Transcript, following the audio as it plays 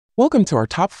Welcome to our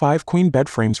top 5 queen bed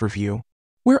frames review.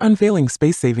 We're unveiling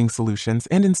space-saving solutions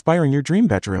and inspiring your dream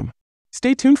bedroom.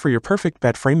 Stay tuned for your perfect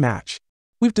bed frame match.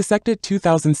 We've dissected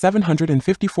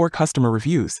 2,754 customer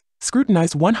reviews,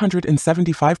 scrutinized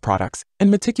 175 products, and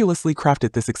meticulously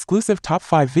crafted this exclusive top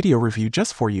 5 video review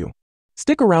just for you.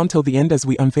 Stick around till the end as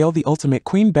we unveil the ultimate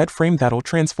queen bed frame that'll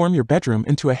transform your bedroom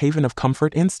into a haven of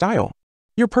comfort and style.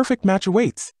 Your perfect match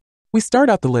awaits. We start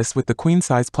out the list with the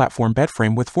queen-size platform bed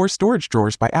frame with 4 storage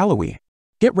drawers by Alloy.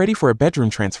 Get ready for a bedroom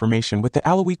transformation with the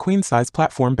Alloy queen-size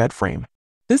platform bed frame.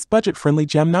 This budget-friendly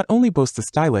gem not only boasts a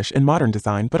stylish and modern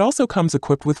design but also comes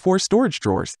equipped with 4 storage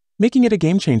drawers, making it a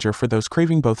game-changer for those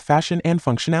craving both fashion and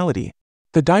functionality.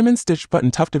 The diamond-stitched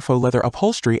button-tufted faux leather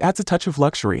upholstery adds a touch of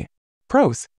luxury.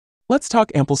 Pros. Let's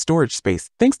talk ample storage space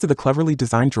thanks to the cleverly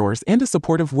designed drawers and a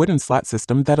supportive wooden slat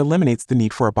system that eliminates the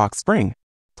need for a box spring.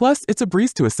 Plus, it's a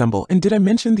breeze to assemble, and did I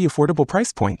mention the affordable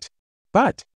price point?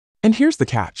 And here's the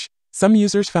catch. Some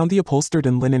users found the upholstered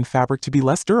and linen fabric to be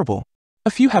less durable.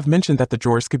 A few have mentioned that the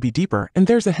drawers could be deeper, and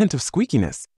there's a hint of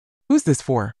squeakiness. Who's this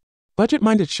for?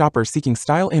 Budget-minded shoppers seeking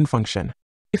style and function.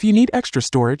 If you need extra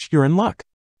storage, you're in luck.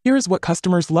 Here is what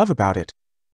customers love about it.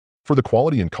 For the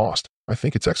quality and cost, I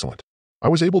think it's excellent. I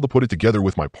was able to put it together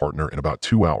with my partner in about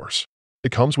 2 hours.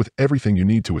 It comes with everything you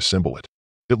need to assemble it.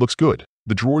 It looks good.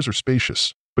 The drawers are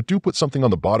spacious, but do put something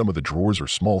on the bottom of the drawers or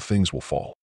small things will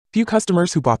fall. Few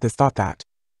customers who bought this thought that.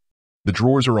 The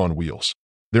drawers are on wheels.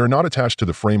 They are not attached to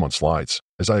the frame on slides,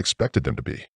 as I expected them to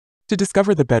be. To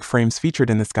discover the bed frames featured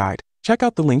in this guide, check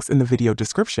out the links in the video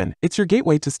description. It's your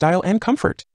gateway to style and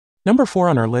comfort. Number 4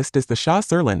 on our list is the Shaw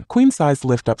Serlin queen-size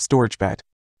lift-up storage bed.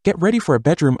 Get ready for a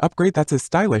bedroom upgrade that's as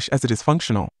stylish as it is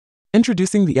functional.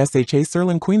 Introducing the SHA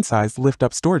Serlin queen-size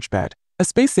lift-up storage bed, a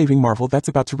space-saving marvel that's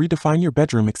about to redefine your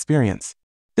bedroom experience.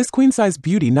 This queen-size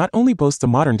beauty not only boasts a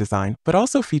modern design, but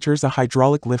also features a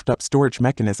hydraulic lift-up storage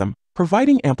mechanism,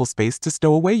 providing ample space to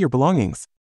stow away your belongings.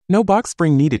 No box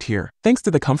spring needed here, thanks to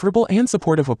the comfortable and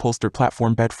supportive upholstered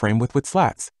platform bed frame with wood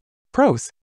slats. Pros.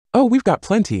 Oh, we've got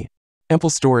plenty. Ample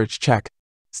storage, check.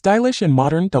 Stylish and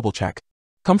modern, double check.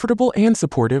 Comfortable and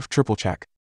supportive, triple check.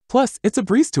 Plus, it's a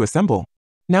breeze to assemble.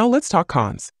 Now let's talk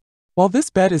cons. While this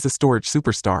bed is a storage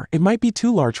superstar, it might be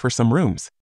too large for some rooms.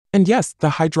 And yes,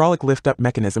 the hydraulic lift-up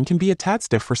mechanism can be a tad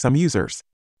stiff for some users.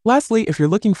 Lastly, if you're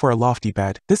looking for a lofty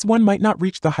bed, this one might not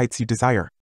reach the heights you desire.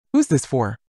 Who's this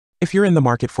for? If you're in the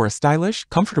market for a stylish,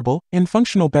 comfortable, and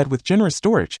functional bed with generous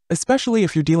storage, especially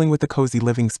if you're dealing with a cozy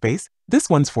living space, this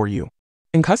one's for you.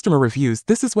 In customer reviews,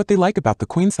 this is what they like about the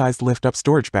queen-size lift-up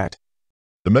storage bed.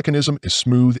 The mechanism is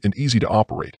smooth and easy to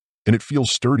operate, and it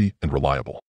feels sturdy and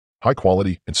reliable. High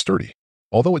quality and sturdy.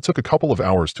 Although it took a couple of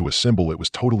hours to assemble, it was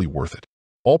totally worth it.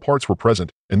 All parts were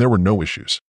present, and there were no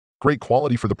issues. Great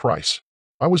quality for the price.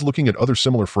 I was looking at other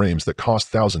similar frames that cost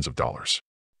thousands of dollars.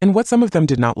 And what some of them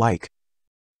did not like.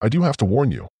 I do have to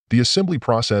warn you, the assembly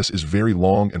process is very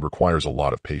long and requires a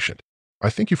lot of patience.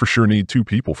 I think you for sure need 2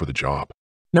 people for the job.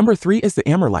 Number 3 is the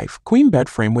Life queen bed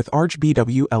frame with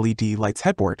RGB LED lights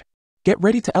headboard. Get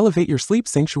ready to elevate your sleep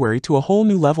sanctuary to a whole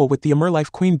new level with the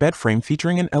Life queen bed frame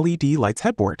featuring an LED lights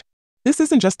headboard. This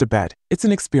isn't just a bed, it's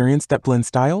an experience that blends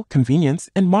style, convenience,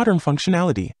 and modern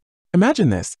functionality. Imagine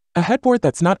this, a headboard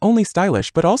that's not only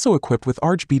stylish but also equipped with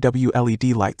RGB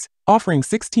LED lights, offering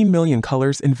 16 million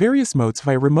colors in various modes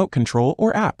via remote control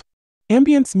or app.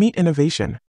 Ambience meet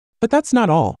innovation. But that's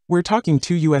not all, we're talking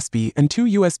 2 USB and 2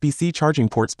 USB-C charging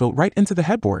ports built right into the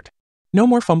headboard. No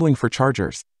more fumbling for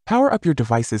chargers. Power up your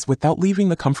devices without leaving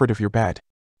the comfort of your bed.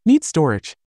 Need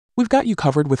storage? We've got you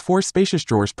covered with 4 spacious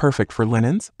drawers perfect for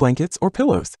linens, blankets, or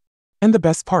pillows. And the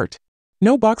best part?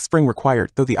 No box spring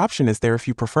required, though the option is there if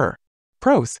you prefer.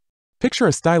 Pros. Picture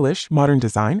a stylish, modern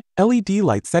design, LED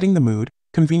light setting the mood,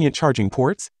 convenient charging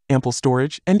ports, ample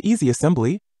storage, and easy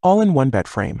assembly, all in one bed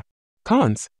frame.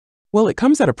 Cons. Well, it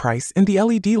comes at a price, and the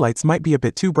LED lights might be a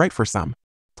bit too bright for some.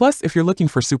 Plus, if you're looking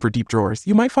for super deep drawers,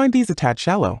 you might find these a tad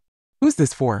shallow. Who's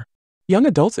this for? Young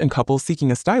adults and couples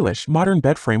seeking a stylish, modern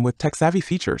bed frame with tech-savvy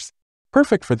features.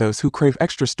 Perfect for those who crave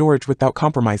extra storage without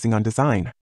compromising on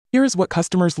design. Here is what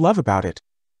customers love about it.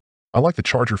 I like the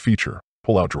charger feature,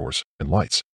 pull-out drawers, and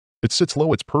lights. It sits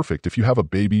low, it's perfect if you have a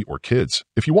baby or kids.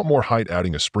 If you want more height,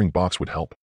 adding a spring box would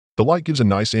help. The light gives a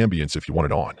nice ambience if you want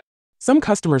it on. Some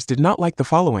customers did not like the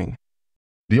following.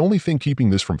 The only thing keeping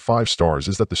this from 5 stars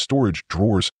is that the storage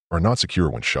drawers are not secure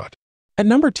when shut. At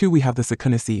number 2 we have the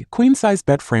scrutinized queen-size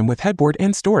bed frame with headboard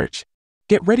and storage.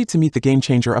 Get ready to meet the game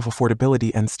changer of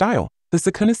affordability and style, the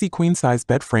scrutinized queen-size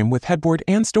bed frame with headboard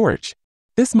and storage.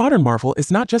 This modern marvel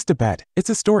is not just a bed, it's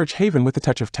a storage haven with a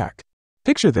touch of tech.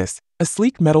 Picture this, a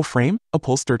sleek metal frame,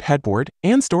 upholstered headboard,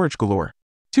 and storage galore.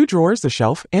 2 drawers, a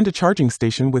shelf, and a charging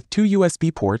station with 2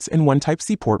 USB ports and 1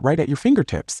 Type-C port right at your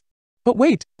fingertips. But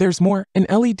wait, there's more, an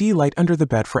LED light under the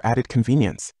bed for added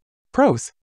convenience.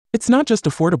 Pros. It's not just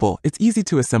affordable, it's easy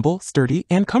to assemble, sturdy,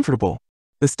 and comfortable.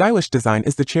 The stylish design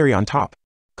is the cherry on top.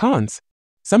 Cons.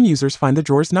 Some users find the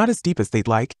drawers not as deep as they'd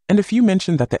like, and a few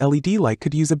mention that the LED light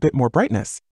could use a bit more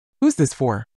brightness. Who's this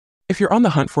for? If you're on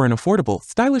the hunt for an affordable,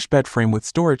 stylish bed frame with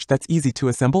storage that's easy to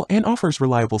assemble and offers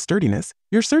reliable sturdiness,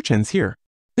 your search ends here.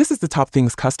 This is the top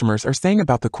things customers are saying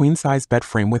about the queen-size bed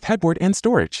frame with headboard and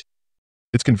storage.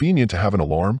 It's convenient to have an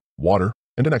alarm, water,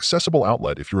 and an accessible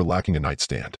outlet if you're lacking a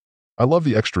nightstand. I love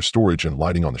the extra storage and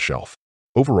lighting on the shelf.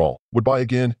 Overall, would buy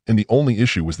again, and the only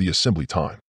issue was the assembly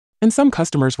time. And some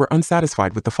customers were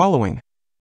unsatisfied with the following.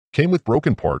 Came with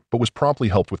broken part but was promptly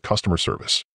helped with customer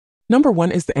service. Number 1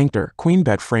 is the Ankter Queen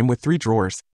Bed Frame with 3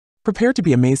 drawers. Prepare to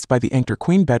be amazed by the Ankter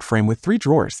Queen Bed Frame with 3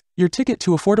 drawers, your ticket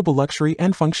to affordable luxury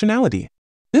and functionality.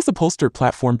 This upholstered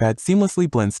platform bed seamlessly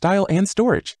blends style and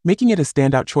storage, making it a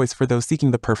standout choice for those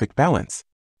seeking the perfect balance.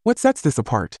 What sets this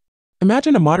apart?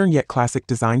 Imagine a modern yet classic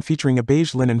design featuring a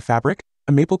beige linen fabric,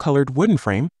 a maple-colored wooden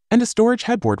frame, and a storage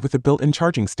headboard with a built-in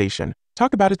charging station.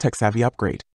 Talk about a tech-savvy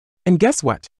upgrade. And guess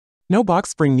what? No box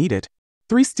spring needed.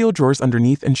 3 steel drawers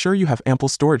underneath ensure you have ample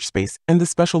storage space, and the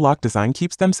special lock design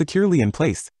keeps them securely in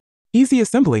place. Easy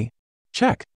assembly?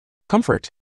 Check. Comfort?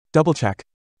 Double check.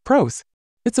 Pros?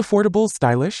 It's affordable,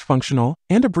 stylish, functional,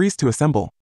 and a breeze to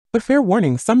assemble. But fair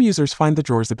warning, some users find the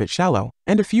drawers a bit shallow,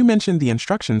 and a few mention the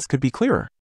instructions could be clearer.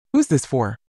 Who's this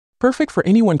for? Perfect for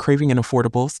anyone craving an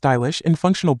affordable, stylish, and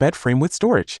functional bed frame with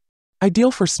storage.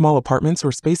 Ideal for small apartments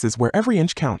or spaces where every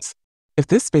inch counts. If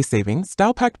this space-saving,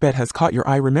 style-packed bed has caught your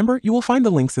eye, remember, you will find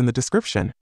the links in the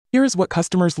description. Here is what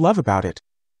customers love about it.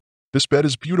 This bed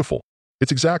is beautiful.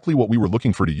 It's exactly what we were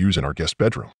looking for to use in our guest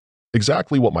bedroom.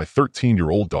 Exactly what my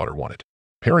 13-year-old daughter wanted.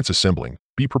 Parents assembling,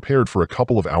 be prepared for a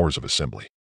couple of hours of assembly.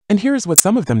 And here is what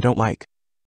some of them don't like.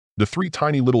 The 3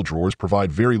 tiny little drawers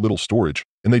provide very little storage,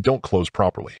 and they don't close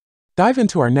properly. Dive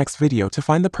into our next video to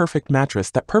find the perfect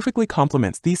mattress that perfectly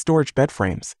complements these storage bed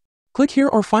frames. Click here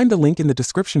or find the link in the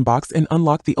description box and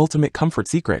unlock the ultimate comfort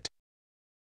secret.